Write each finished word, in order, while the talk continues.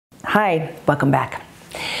Hi, welcome back.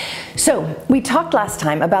 So we talked last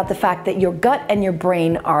time about the fact that your gut and your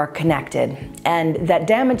brain are connected, and that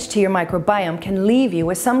damage to your microbiome can leave you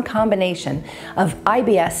with some combination of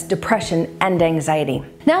IBS, depression, and anxiety.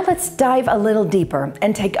 Now let's dive a little deeper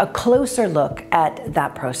and take a closer look at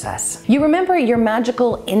that process. You remember your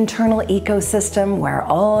magical internal ecosystem where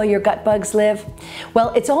all your gut bugs live?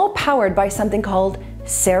 Well, it's all powered by something called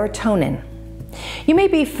serotonin. You may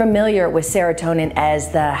be familiar with serotonin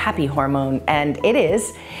as the happy hormone, and it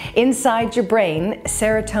is. Inside your brain,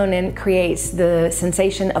 serotonin creates the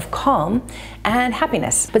sensation of calm and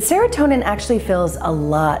happiness. But serotonin actually fills a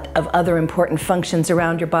lot of other important functions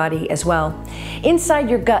around your body as well. Inside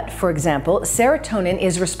your gut, for example, serotonin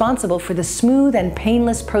is responsible for the smooth and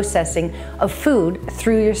painless processing of food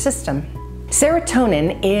through your system.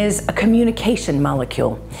 Serotonin is a communication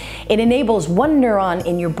molecule. It enables one neuron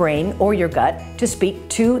in your brain or your gut to speak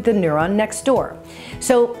to the neuron next door.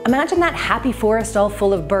 So imagine that happy forest all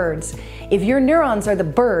full of birds. If your neurons are the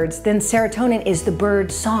birds, then serotonin is the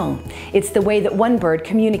bird song. It's the way that one bird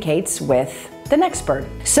communicates with the next bird.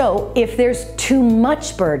 So if there's too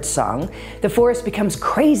much bird song, the forest becomes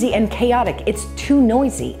crazy and chaotic. It's too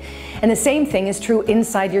noisy. And the same thing is true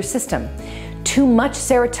inside your system. Too much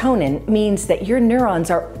serotonin means that your neurons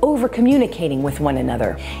are over-communicating with one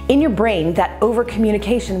another. In your brain, that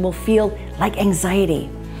over-communication will feel like anxiety.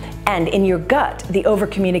 And in your gut, the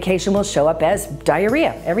over-communication will show up as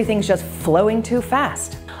diarrhea. Everything's just flowing too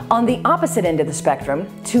fast. On the opposite end of the spectrum,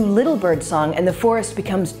 too little birdsong and the forest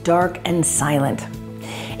becomes dark and silent.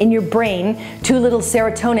 In your brain, too little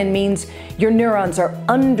serotonin means your neurons are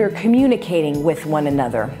under-communicating with one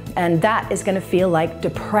another. And that is going to feel like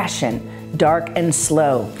depression. Dark and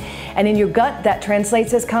slow. And in your gut, that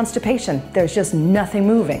translates as constipation. There's just nothing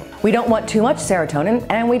moving. We don't want too much serotonin,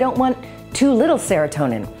 and we don't want too little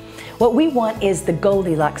serotonin. What we want is the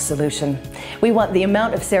Goldilocks solution. We want the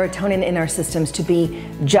amount of serotonin in our systems to be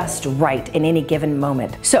just right in any given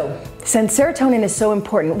moment. So, since serotonin is so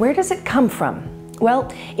important, where does it come from?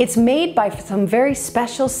 Well, it's made by some very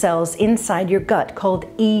special cells inside your gut called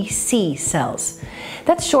EC cells.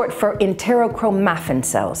 That's short for enterochromaffin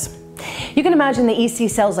cells. You can imagine the EC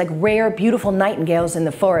cells like rare, beautiful nightingales in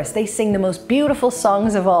the forest. They sing the most beautiful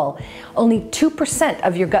songs of all. Only 2%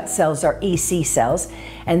 of your gut cells are EC cells,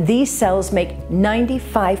 and these cells make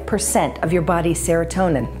 95% of your body's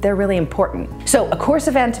serotonin. They're really important. So a course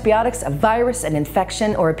of antibiotics, a virus, an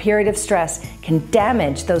infection, or a period of stress can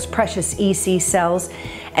damage those precious EC cells,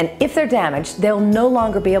 and if they're damaged, they'll no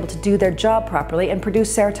longer be able to do their job properly and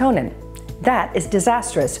produce serotonin. That is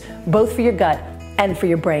disastrous, both for your gut and for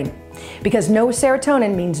your brain. Because no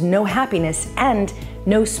serotonin means no happiness and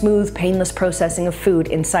no smooth, painless processing of food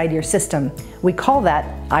inside your system. We call that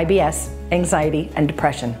IBS, anxiety, and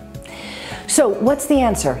depression. So what's the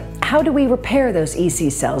answer? How do we repair those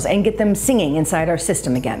EC cells and get them singing inside our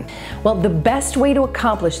system again? Well, the best way to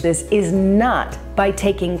accomplish this is not by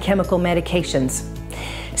taking chemical medications.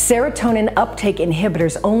 Serotonin uptake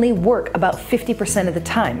inhibitors only work about 50% of the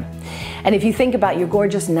time. And if you think about your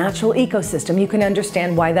gorgeous natural ecosystem, you can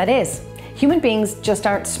understand why that is. Human beings just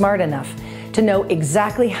aren't smart enough to know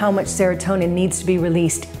exactly how much serotonin needs to be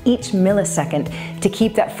released each millisecond to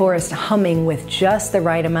keep that forest humming with just the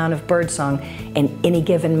right amount of birdsong in any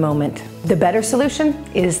given moment. The better solution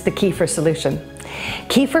is the kefir solution.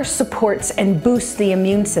 Kefir supports and boosts the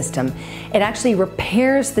immune system. It actually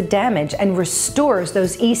repairs the damage and restores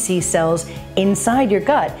those EC cells inside your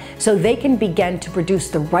gut so they can begin to produce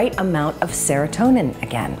the right amount of serotonin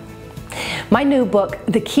again. My new book,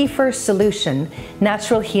 The Kefir Solution,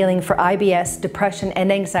 Natural Healing for IBS, Depression,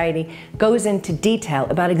 and Anxiety, goes into detail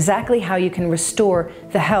about exactly how you can restore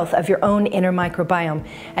the health of your own inner microbiome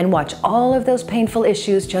and watch all of those painful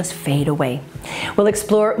issues just fade away. We'll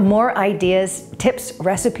explore more ideas, tips,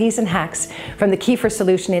 recipes, and hacks from The Kefir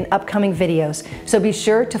Solution in upcoming videos, so be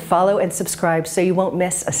sure to follow and subscribe so you won't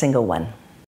miss a single one.